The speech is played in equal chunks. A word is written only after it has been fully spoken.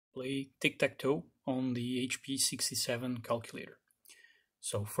play tic-tac-toe on the HP67 calculator.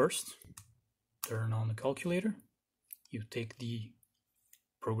 So first, turn on the calculator. You take the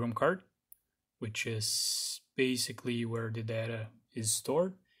program card, which is basically where the data is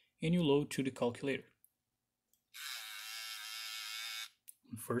stored, and you load to the calculator.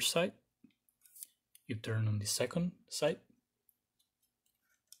 On the first side, you turn on the second side,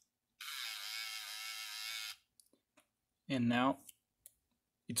 and now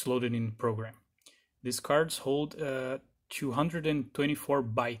it's loaded in the program. These cards hold 224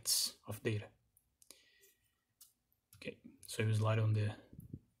 bytes of data. Okay, so you slide on the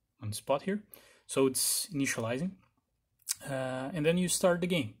spot here. So it's initializing, and then you start the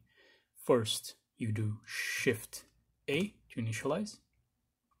game. First, you do Shift A to initialize.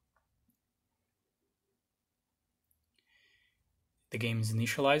 The game is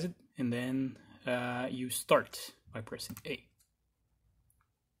initialized, and then you start by pressing A.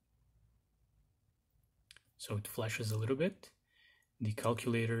 So it flashes a little bit. The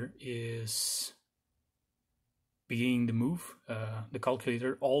calculator is beginning the move. The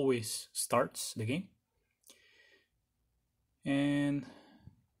calculator always starts the game. And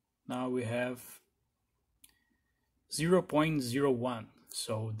now we have 0.01.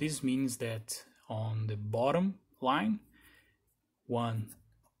 So this means that on the bottom line, 1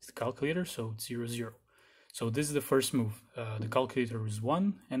 is the calculator, so it's 0, 0. So this is the first move. The calculator is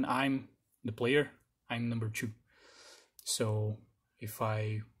 1, and I'm the player. I'm number 2. So if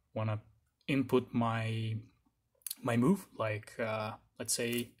I want to input my move, like let's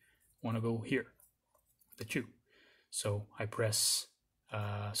say I want to go here, the 2. So I press,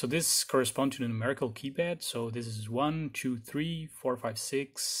 so this corresponds to the numerical keypad. So this is 1, 2, 3, 4, 5,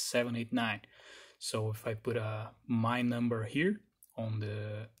 6, 7, 8, 9. So if I put my number here on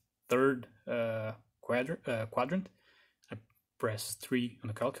the third quadrant, I press 3 on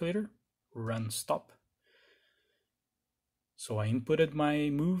the calculator, run stop. So I inputted my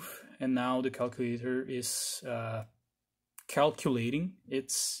move, and now the calculator is calculating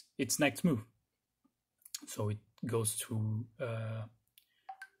its next move. So it goes through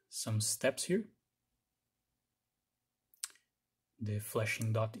some steps here. The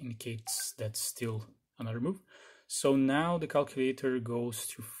flashing dot indicates that's still another move. So now the calculator goes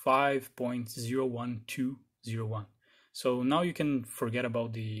to 5.01201. So now you can forget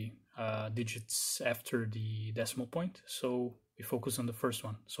about the digits after the decimal point. So we focus on the first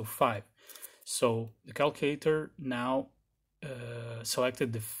one, so 5. So the calculator now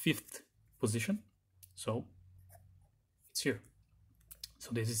selected the 5th position. So it's here.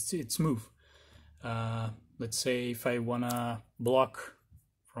 So this is its move. Let's say if I wanna block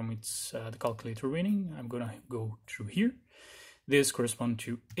from its the calculator winning, I'm gonna go through here. This corresponds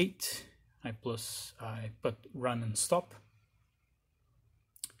to 8. I put run and stop.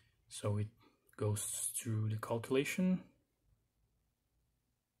 So it goes through the calculation.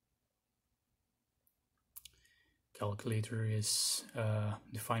 Calculator is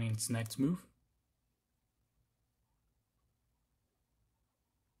defining its next move.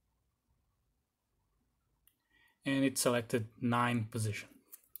 And it selected 9 position.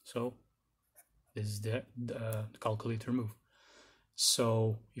 So this is the calculator move.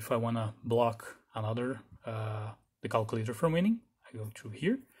 So if I want to block another the calculator from winning, I go through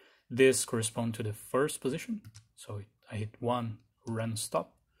here. This corresponds to the first position. So I hit 1, run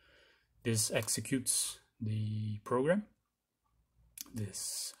stop. This executes the program.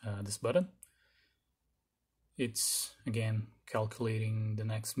 This button. It's again calculating the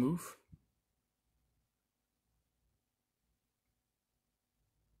next move.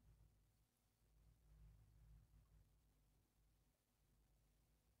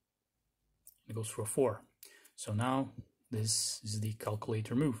 It goes for a 4. So now this is the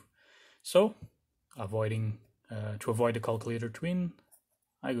calculator move. So to avoid the calculator to win,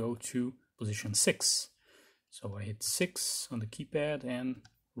 I go to position 6. So I hit 6 on the keypad and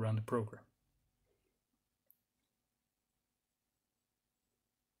run the program.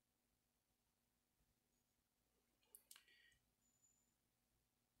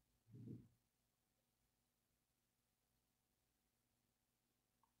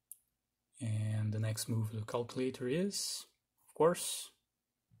 And the next move of the calculator is, of course,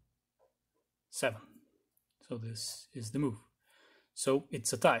 7. So this is the move. So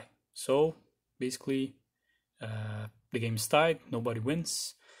it's a tie. So basically the game is tied, nobody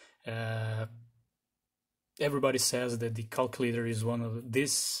wins. Everybody says that the calculator is one of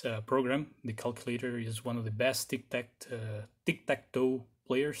this program. The calculator is one of the best tic-tac-toe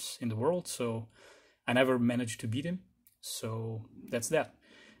players in the world. So I never managed to beat him. So that's that.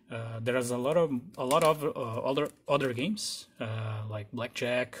 There's a lot of other games like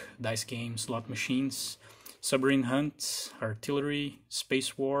blackjack, dice games, slot machines, submarine hunt, artillery,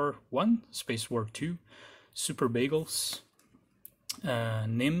 Space War 1, Space War 2, Super Bagels,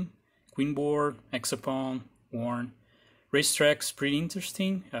 NIM, Queen Board, Hexapon, Warn. Racetrack's pretty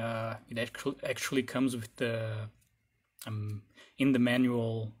interesting. It actually comes with the in the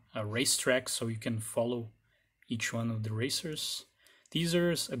manual racetrack, so you can follow each one of the racers.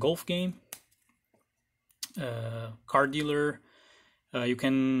 Teasers, a golf game, car dealer. You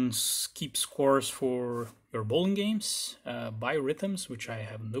can keep scores for your bowling games, biorhythms, which I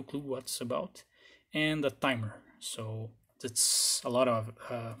have no clue what's about, and a timer. So that's a lot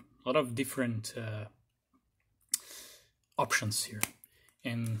of different options here,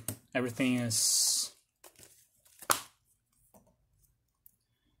 and everything is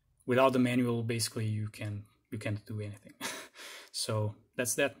without the manual. Basically, you can't do anything. So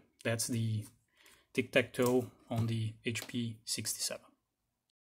that's that. That's the tic-tac-toe on the HP67.